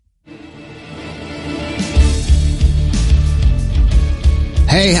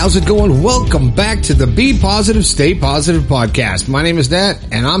Hey, how's it going? Welcome back to the Be Positive, Stay Positive podcast. My name is Nat,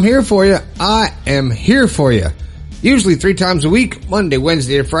 and I'm here for you. I am here for you. Usually 3 times a week, Monday,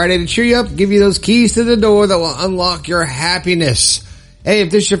 Wednesday, or Friday, to cheer you up, give you those keys to the door that will unlock your happiness. Hey,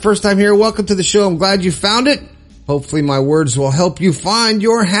 if this is your first time here, welcome to the show. I'm glad you found it. Hopefully my words will help you find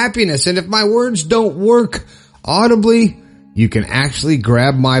your happiness. And if my words don't work audibly, you can actually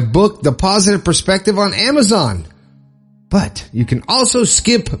grab my book, The Positive Perspective, on Amazon. But you can also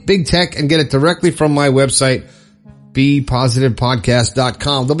skip big tech and get it directly from my website,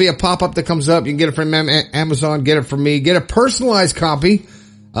 bepositivepodcast.com. There'll be a pop-up that comes up. You can get it from Amazon, get it from me, get a personalized copy.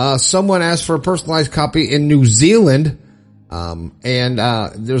 Someone asked for a personalized copy in New Zealand.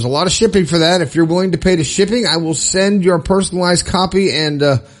 There's a lot of shipping for that. If you're willing to pay the shipping, I will send your personalized copy and,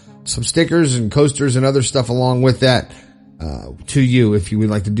 some stickers and coasters and other stuff along with that. To you if you would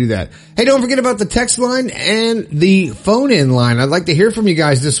like to do that. Hey, don't forget about the text line and the phone-in line. I'd like to hear from you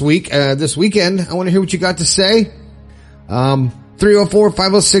guys this weekend. I want to hear what you got to say.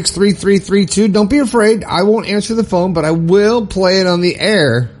 304-506-3332. Don't be afraid. I won't answer the phone, but I will play it on the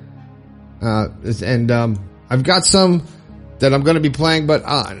air. I've got some that I'm going to be playing, but,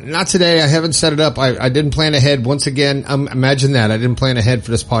 not today. I haven't set it up. I didn't plan ahead. Once again, imagine that. I didn't plan ahead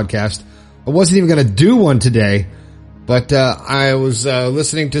for this podcast. I wasn't even going to do one today. But, I was,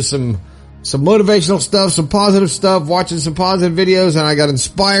 listening to some motivational stuff, some positive stuff, watching some positive videos, and I got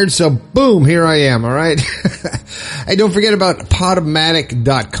inspired. So boom, here I am. All right. Hey, don't forget about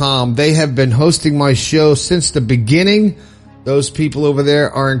Podomatic.com. They have been hosting my show since the beginning. Those people over there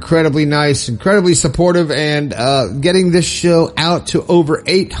are incredibly nice, incredibly supportive, and, getting this show out to over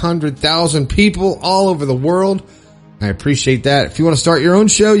 800,000 people all over the world. I appreciate that. If you want to start your own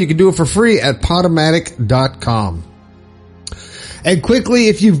show, you can do it for free at Podomatic.com. And quickly,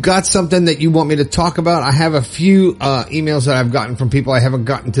 if you've got something that you want me to talk about, I have a few emails that I've gotten from people. I haven't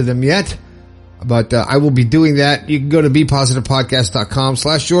gotten to them yet, but I will be doing that. You can go to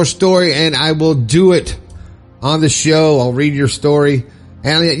bepositivepodcast.com/yourstory, and I will do it on the show. I'll read your story,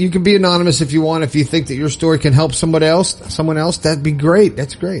 and you can be anonymous if you want. If you think that your story can help someone else, that'd be great.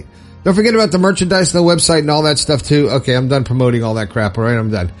 That's great. Don't forget about the merchandise and the website and all that stuff too. Okay, I'm done promoting all that crap. All right, I'm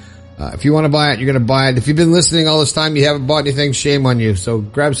done. If you want to buy it, you're going to buy it. If you've been listening all this time, you haven't bought anything, shame on you. So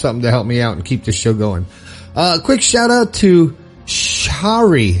grab something to help me out and keep this show going. Quick shout out to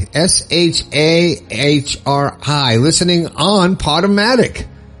Shari, Shahri, listening on Podomatic.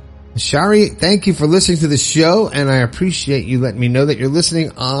 Shari, thank you for listening to the show, and I appreciate you letting me know that you're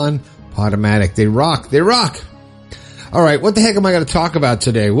listening on Podomatic. They rock. They rock. All right, what the heck am I going to talk about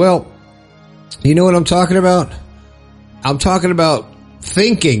today? Well, you know what I'm talking about? I'm talking about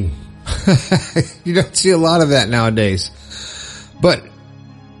thinking. You don't see a lot of that nowadays. But,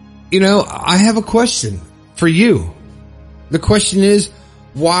 I have a question for you. The question is,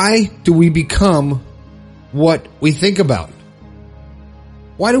 why do we become what we think about?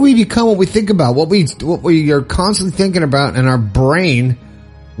 Why do we become what we think about? What we are constantly thinking about in our brain,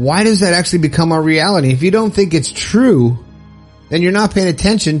 why does that actually become our reality? If you don't think it's true, then you're not paying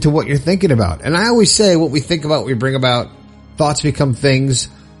attention to what you're thinking about. And I always say what we think about, we bring about. Thoughts become things.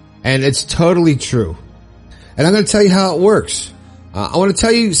 And it's totally true. And I'm going to tell you how it works. I want to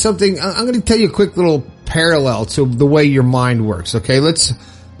tell you something. I'm going to tell you a quick little parallel to the way your mind works. Okay. Let's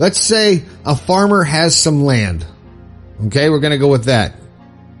say a farmer has some land. Okay. We're going to go with that.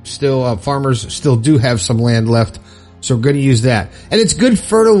 Still, farmers still do have some land left. So we're going to use that. And it's good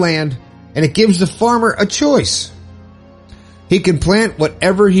fertile land, and it gives the farmer a choice. He can plant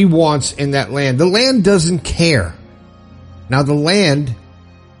whatever he wants in that land. The land doesn't care. Now, the land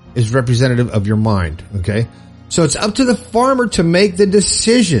is representative of your mind, okay? So it's up to the farmer to make the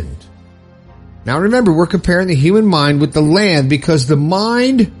decision. Now, remember, we're comparing the human mind with the land because the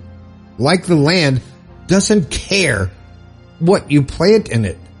mind, like the land, doesn't care what you plant in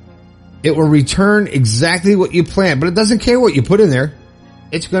it. It will return exactly what you plant, but it doesn't care what you put in there.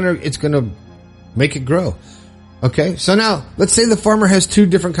 It's gonna make it grow. Okay? So now, let's say the farmer has 2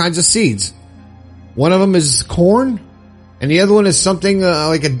 different kinds of seeds. One of them is corn, and the other one is something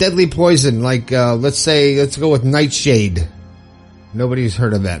like a deadly poison, like let's go with nightshade. Nobody's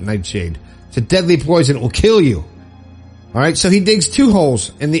heard of that, nightshade. It's a deadly poison. It will kill you. All right, so he digs 2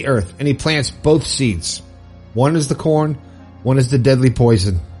 holes in the earth, and he plants both seeds. One is the corn, one is the deadly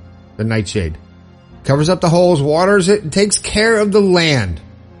poison, the nightshade. Covers up the holes, waters it, and takes care of the land.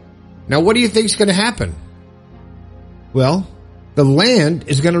 Now, what do you think is going to happen? Well, the land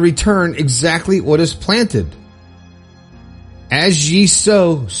is going to return exactly what is planted. As ye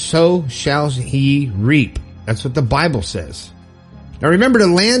sow, so shall ye reap. That's what the Bible says. Now remember, the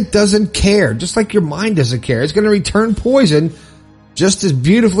land doesn't care, just like your mind doesn't care. It's going to return poison just as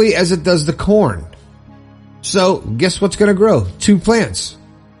beautifully as it does the corn. So guess what's going to grow? 2 plants.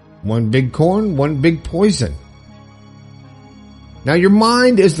 One big corn, one big poison. Now your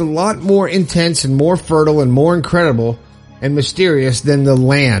mind is a lot more intense and more fertile and more incredible and mysterious than the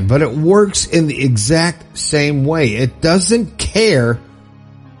land, but it works in the exact same way. It doesn't care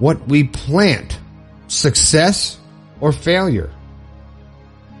what we plant, success or failure,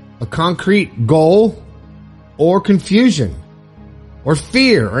 a concrete goal or confusion, or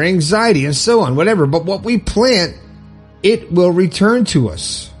fear or anxiety and so on, whatever. But what we plant, it will return to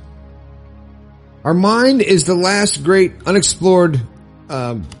us. Our mind is the last great unexplored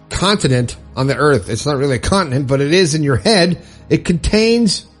continent on the earth. It's not really a continent, but it is in your head. It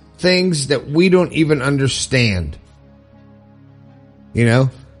contains things that we don't even understand. You know?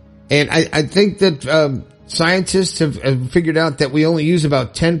 And I think that scientists have figured out that we only use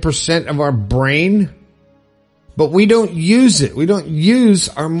about 10% of our brain, but we don't use it. We don't use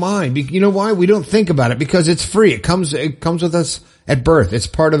our mind. You know why? We don't think about it because it's free. It comes with us at birth. It's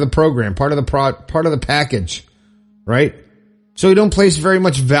part of the program, part of the package, right? So we don't place very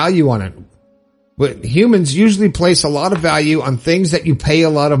much value on it. But humans usually place a lot of value on things that you pay a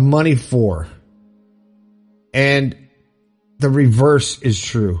lot of money for. And the reverse is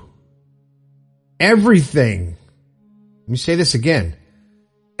true. Everything, let me say this again,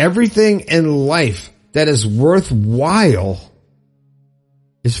 everything in life that is worthwhile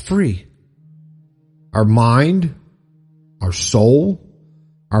is free. Our mind, our soul,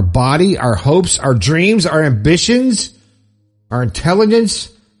 our body, our hopes, our dreams, our ambitions, our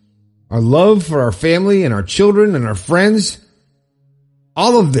intelligence, our love for our family and our children and our friends,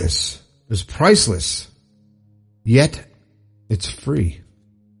 all of this is priceless, yet it's free.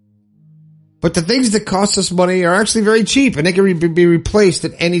 But the things that cost us money are actually very cheap and they can be replaced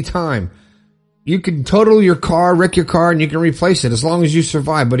at any time. You can total your car, wreck your car, and you can replace it as long as you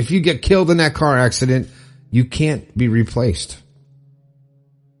survive. But if you get killed in that car accident, you can't be replaced.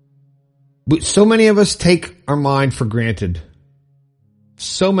 But so many of us take our mind for granted.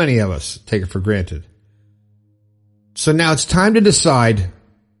 So many of us take it for granted. So now it's time to decide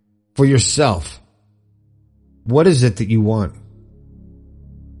for yourself. What is it that you want?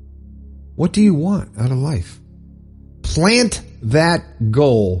 What do you want out of life? Plant that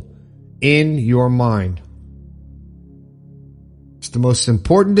goal in your mind. It's the most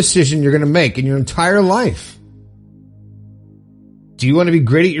important decision you're going to make in your entire life. Do you want to be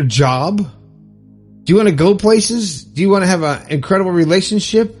great at your job? Do you want to go places? Do you want to have an incredible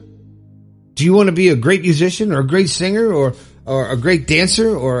relationship? Do you want to be a great musician or a great singer or a great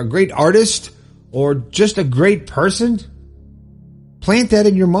dancer or a great artist or just a great person? Plant that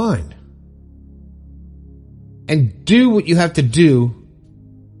in your mind. And do what you have to do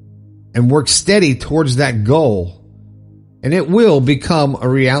and work steady towards that goal, and it will become a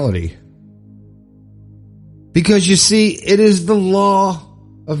reality. Because you see, it is the law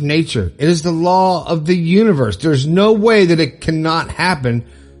of nature. It is the law of the universe. There's no way that it cannot happen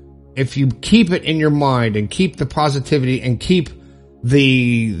if you keep it in your mind and keep the positivity and keep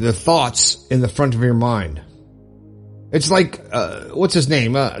the thoughts in the front of your mind. It's like, what's his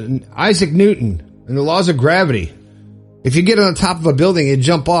name? Isaac Newton and the laws of gravity. If you get on the top of a building and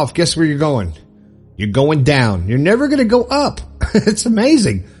jump off, guess where you're going? You're going down. You're never going to go up. It's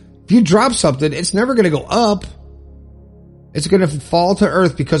amazing. If you drop something, it's never going to go up. It's going to fall to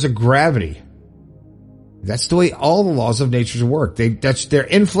earth because of gravity. That's the way all the laws of nature work. They're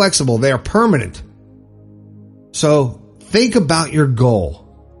inflexible. They are permanent. So think about your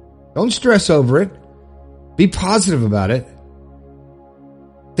goal. Don't stress over it. Be positive about it.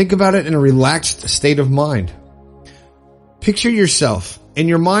 Think about it in a relaxed state of mind. Picture yourself in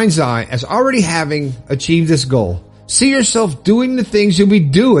your mind's eye as already having achieved this goal. See yourself doing the things you'll be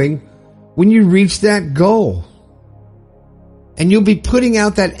doing when you reach that goal. And you'll be putting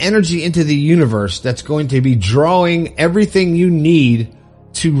out that energy into the universe that's going to be drawing everything you need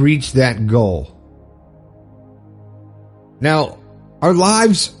to reach that goal. Now, our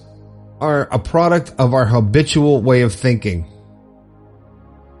lives are a product of our habitual way of thinking.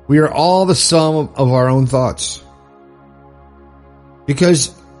 We are all the sum of our own thoughts. Because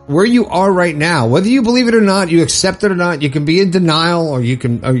where you are right now, whether you believe it or not, you accept it or not, you can be in denial or you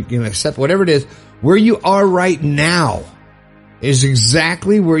can accept whatever it is, where you are right now is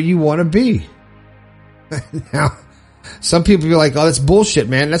exactly where you want to be. Now, some people be like, oh, that's bullshit,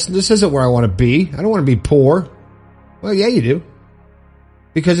 man. This isn't where I want to be. I don't want to be poor. Well, yeah, you do.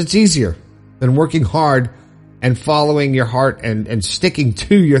 Because it's easier than working hard and following your heart and sticking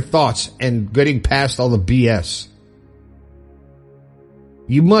to your thoughts and getting past all the BS.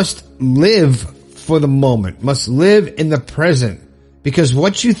 You must live for the moment, must live in the present, Because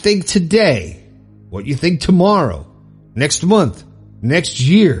what you think today, what you think tomorrow, next month, next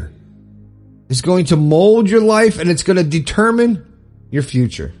year, is going to mold your life and it's going to determine your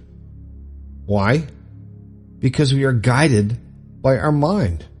future. Why? Because we are guided by our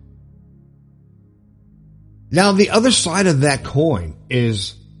mind. Now, the other side of that coin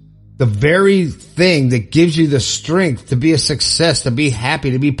is the very thing that gives you the strength to be a success, to be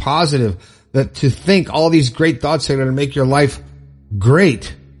happy, to be positive, that to think all these great thoughts that are going to make your life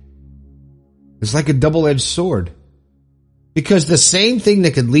great. It's like a double-edged sword. Because the same thing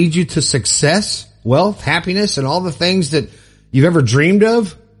that could lead you to success, wealth, happiness, and all the things that you've ever dreamed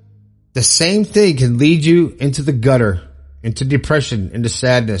of, the same thing can lead you into the gutter, into depression, into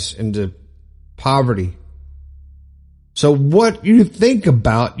sadness, into poverty. So what you think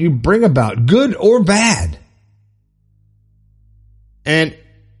about, you bring about, good or bad. And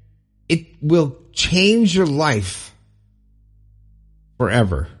it will change your life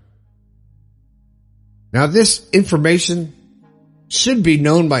forever. Now, this information should be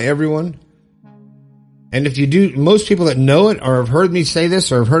known by everyone. And if you do, most people that know it or have heard me say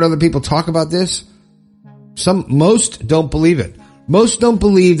this or have heard other people talk about this, most don't believe it. Most don't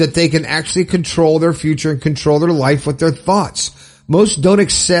believe that they can actually control their future and control their life with their thoughts. Most don't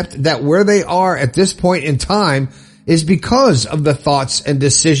accept that where they are at this point in time is because of the thoughts and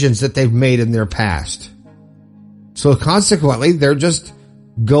decisions that they've made in their past. So consequently, they're just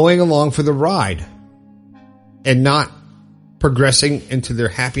going along for the ride and not progressing into their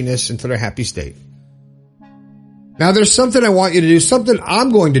happiness, into their happy state. Now, there's something I want you to do, something I'm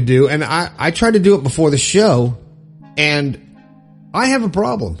going to do, and I tried to do it before the show, and I have a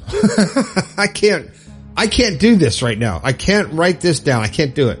problem. I can't do this right now. I can't write this down. I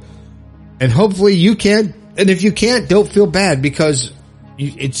can't do it. And hopefully you can. And if you can't, don't feel bad, because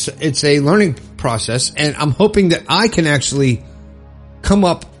it's a learning process, and I'm hoping that I can actually come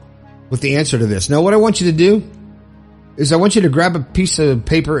up with the answer to this. Now, what I want you to do is I want you to grab a piece of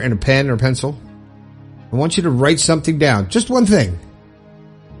paper and a pen or pencil. I want you to write something down. Just one thing.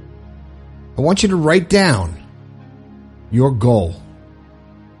 I want you to write down your goal.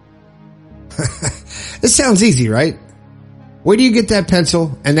 This sounds easy, right? Where do you get that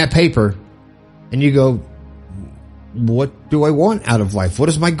pencil and that paper and you go, what do I want out of life? What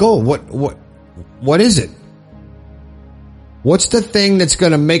is my goal? What is it? What's the thing that's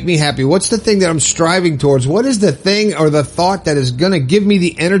going to make me happy? What's the thing that I'm striving towards? What is the thing or the thought that is going to give me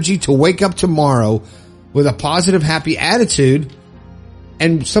the energy to wake up tomorrow with a positive, happy attitude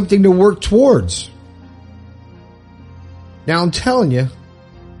and something to work towards? Now, I'm telling you,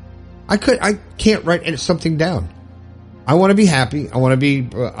 I can't write something down. I want to be happy. I want to be,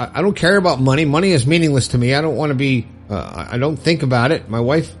 I don't care about money. Money is meaningless to me. I don't want to be, I don't think about it. My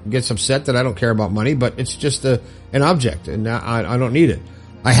wife gets upset that I don't care about money, but it's just an object, and I don't need it.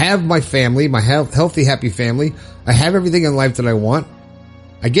 I have my family, my healthy, happy family. I have everything in life that I want.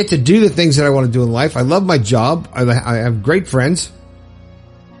 I get to do the things that I want to do in life. I love my job. I have great friends.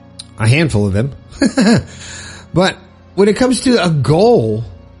 A handful of them. But when it comes to a goal,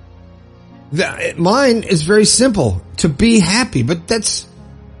 mine is very simple, to be happy, but that's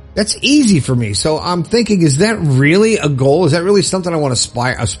easy for me. So I'm thinking, is that really a goal? Is that really something I want to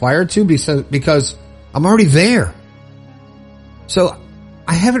aspire to? Because I'm already there. So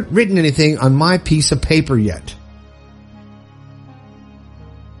I haven't written anything on my piece of paper yet.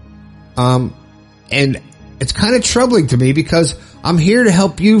 And it's kind of troubling to me, because I'm here to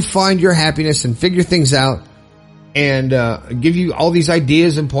help you find your happiness and figure things out, and give you all these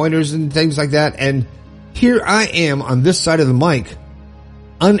ideas and pointers and things like that. And here I am on this side of the mic,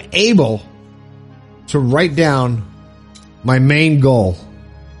 unable to write down my main goal.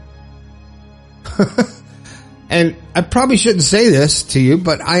 And I probably shouldn't say this to you,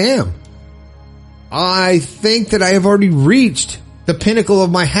 but I am. I think that I have already reached the pinnacle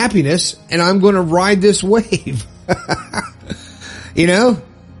of my happiness, and I'm going to ride this wave. You know?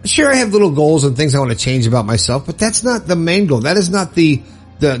 Sure, I have little goals and things I want to change about myself, but that's not the main goal. That is not the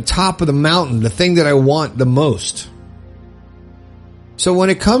top of the mountain, the thing that I want the most. So when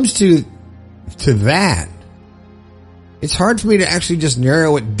it comes to that, it's hard for me to actually just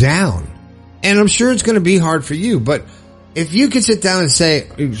narrow it down. And I'm sure it's going to be hard for you, but if you could sit down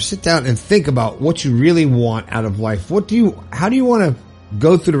and think about what you really want out of life, how do you want to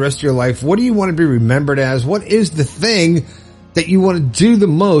go through the rest of your life? What do you want to be remembered as? What is the thing that you want to do the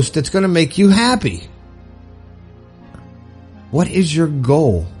most that's going to make you happy? What is your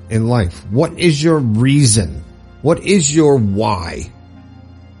goal in life? What is your reason? What is your why?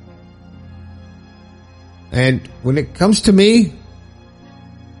 And when it comes to me,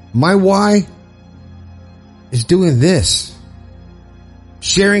 my why is doing this.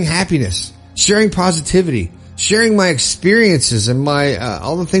 sharing happiness, sharing positivity, sharing my experiences and my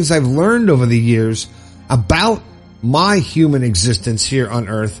all the things I've learned over the years about my human existence here on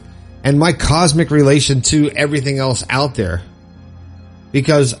Earth and my cosmic relation to everything else out there.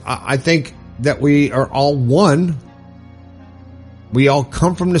 Because I think that we are all one. We all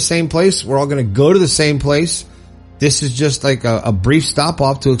come from the same place. We're all going to go to the same place. This is just like a brief stop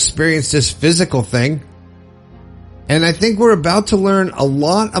off to experience this physical thing. And I think we're about to learn a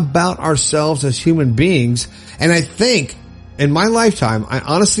lot about ourselves as human beings. And I think in my lifetime, I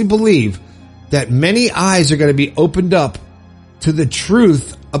honestly believe that many eyes are going to be opened up to the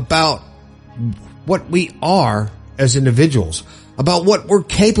truth about what we are as individuals, about what we're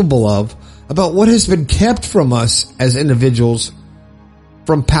capable of, about what has been kept from us as individuals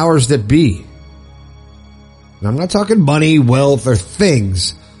from powers that be. And I'm not talking money, wealth, or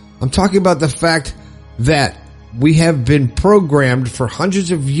things. I'm talking about the fact that we have been programmed for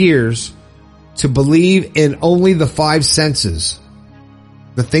hundreds of years to believe in only the five senses.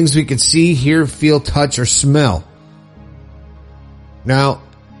 The things we can see, hear, feel, touch, or smell. Now,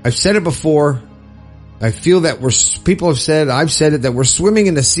 I've said it before. I feel that I've said it, that we're swimming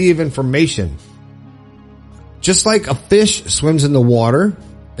in a sea of information. Just like a fish swims in the water,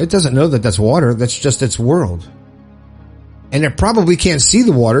 it doesn't know that that's water. That's just its world. And it probably can't see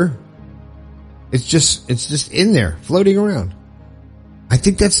the water. It's just in there, floating around. I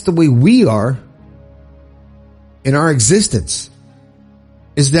think that's the way we are in our existence.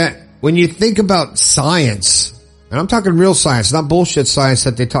 Is that when you think about science, and I'm talking real science, not bullshit science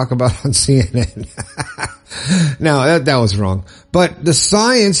that they talk about on CNN. No, that was wrong. But the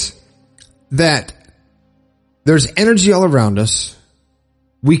science that there's energy all around us.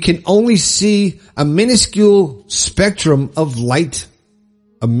 We can only see a minuscule spectrum of light.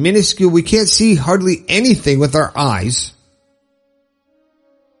 We can't see hardly anything with our eyes.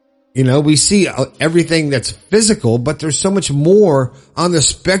 You know, we see everything that's physical, but there's so much more on the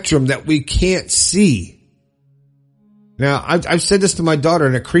spectrum that we can't see. Now, I've said this to my daughter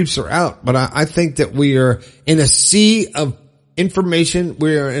and it creeps her out, but I think that we are in a sea of information.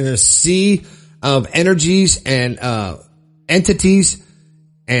 We are in a sea of energies and entities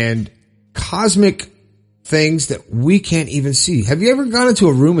and cosmic things that we can't even see. Have you ever gone into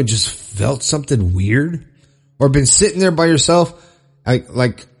a room and just felt something weird? Or been sitting there by yourself,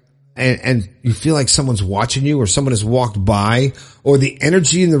 and you feel like someone's watching you, or someone has walked by, or the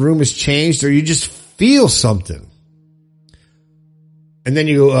energy in the room has changed, or you just feel something. And then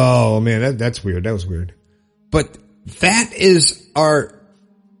you go, oh man, that's weird. That was weird. But that is our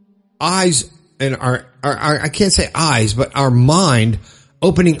eyes and our I can't say eyes, but our mind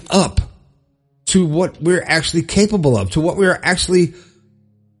opening up to what we're actually capable of, to what we're actually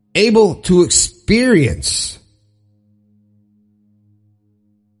able to experience.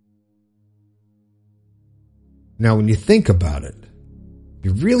 Now, when you think about it,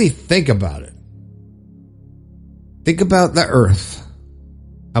 you really think about it. Think about the Earth,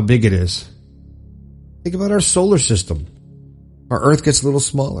 how big it is. Think about our solar system. Our Earth gets a little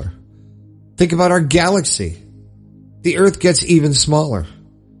smaller. Think about our galaxy. The Earth gets even smaller.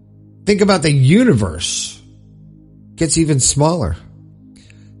 Think about the universe. Gets even smaller.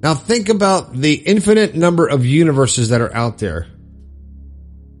 Now think about the infinite number of universes that are out there.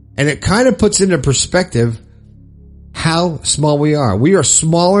 And it kind of puts into perspective how small we are. We are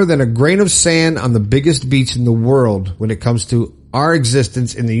smaller than a grain of sand on the biggest beach in the world when it comes to our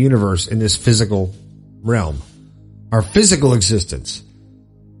existence in the universe, in this physical realm. Our physical existence.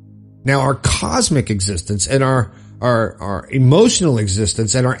 Now our cosmic existence and our emotional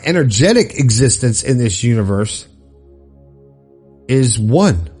existence and our energetic existence in this universe is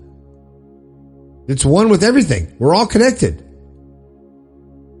one. It's one with everything. We're all connected.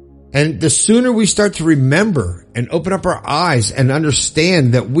 And the sooner we start to remember and open up our eyes and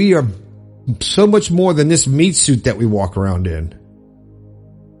understand that we are so much more than this meat suit that we walk around in,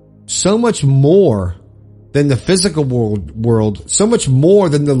 so much more than the physical world, so much more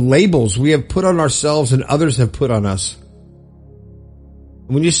than the labels we have put on ourselves and others have put on us.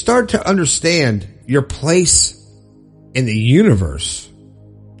 When you start to understand your place in the universe,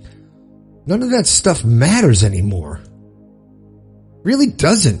 none of that stuff matters anymore. Really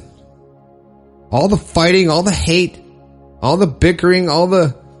doesn't. All the fighting, all the hate, all the bickering, all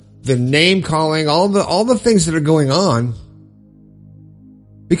the name calling, all the things that are going on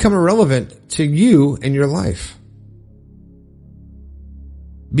become irrelevant to you and your life.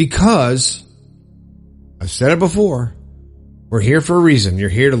 Because, I've said it before, we're here for a reason. You're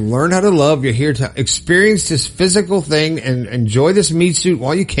here to learn how to love. You're here to experience this physical thing and enjoy this meat suit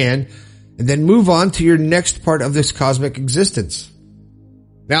while you can, and then move on to your next part of this cosmic existence.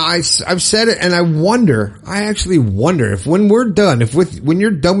 Now, I've said it, and I actually wonder if when we're done, when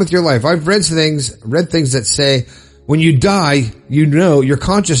you're done with your life, I've read things that say when you die, your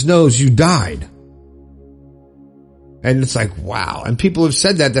conscience knows you died. And it's like, wow. And people have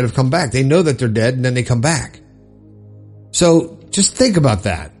said that have come back. They know that they're dead, and then they come back. So just think about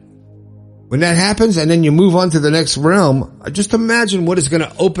that. When that happens, and then you move on to the next realm, just imagine what is going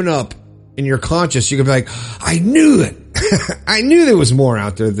to open up in your conscious. You could be like, I knew it. I knew there was more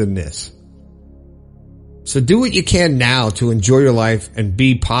out there than this. So do what you can now to enjoy your life and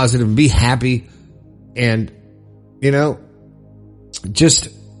be positive and be happy. And, just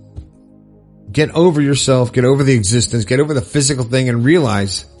get over yourself, get over the existence, get over the physical thing, and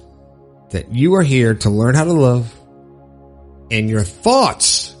realize that you are here to learn how to love. And your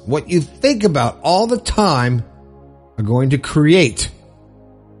thoughts, what you think about all the time, are going to create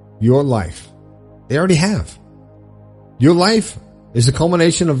your life. They already have. Your life is the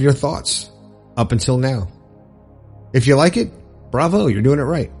culmination of your thoughts up until now. If you like it, bravo, you're doing it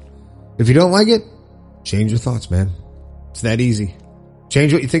right. If you don't like it, change your thoughts, man. It's that easy.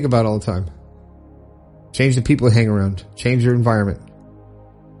 Change what you think about all the time. Change the people you hang around. Change your environment.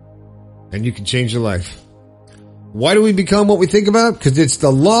 And you can change your life. Why do we become what we think about? Because it's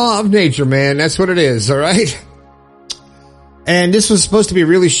the law of nature, man. That's what it is, all right? And this was supposed to be a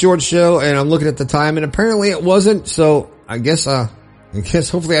really short show, and I'm looking at the time, and apparently it wasn't, so I guess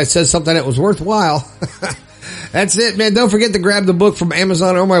hopefully I said something that was worthwhile. That's it, man. Don't forget to grab the book from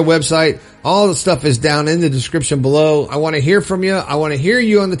Amazon or my website. All the stuff is down in the description below. I want to hear from you. I want to hear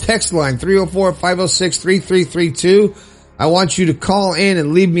you on the text line, 304-506-3332. I want you to call in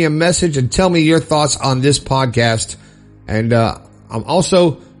and leave me a message and tell me your thoughts on this podcast. And I'm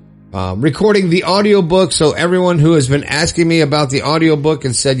also recording the audiobook, so everyone who has been asking me about the audiobook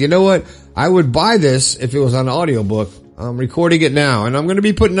and said, you know what, I would buy this if it was on audiobook. I'm recording it now, and I'm going to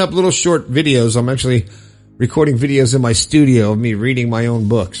be putting up little short videos. I'm actually recording videos in my studio of me reading my own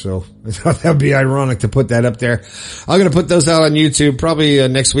book, so I thought that would be ironic to put that up there. I'm going to put those out on YouTube probably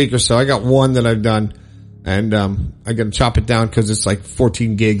next week or so. I got one that I've done, and I'm going to chop it down because it's like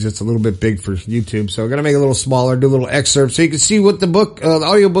 14 gigs. It's a little bit big for YouTube, so I'm going to make it a little smaller, do a little excerpt so you can see what the book, the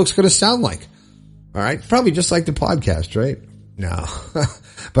audiobook's going to sound like. All right, probably just like the podcast, right? No,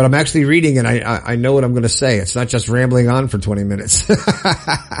 but I'm actually reading, and I know what I'm going to say. It's not just rambling on for 20 minutes.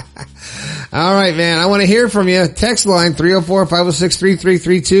 All right, man. I want to hear from you. Text line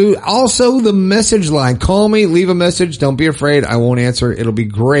 304-506-3332. Also the message line. Call me, leave a message. Don't be afraid. I won't answer. It'll be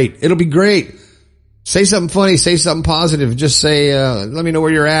great. It'll be great. Say something funny. Say something positive. Just say, let me know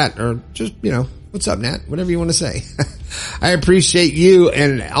where you're at, or just, what's up, Nat? Whatever you want to say. I appreciate you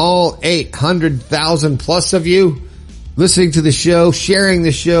and all 800,000 plus of you listening to the show, sharing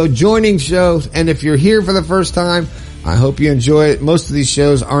the show, joining shows. And if you're here for the first time, I hope you enjoy it. Most of these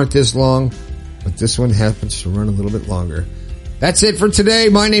shows aren't this long, but this one happens to run a little bit longer. That's it for today.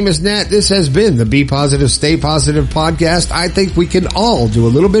 My name is Nat. This has been the Be Positive, Stay Positive podcast. I think we can all do a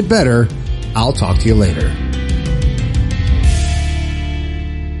little bit better. I'll talk to you later.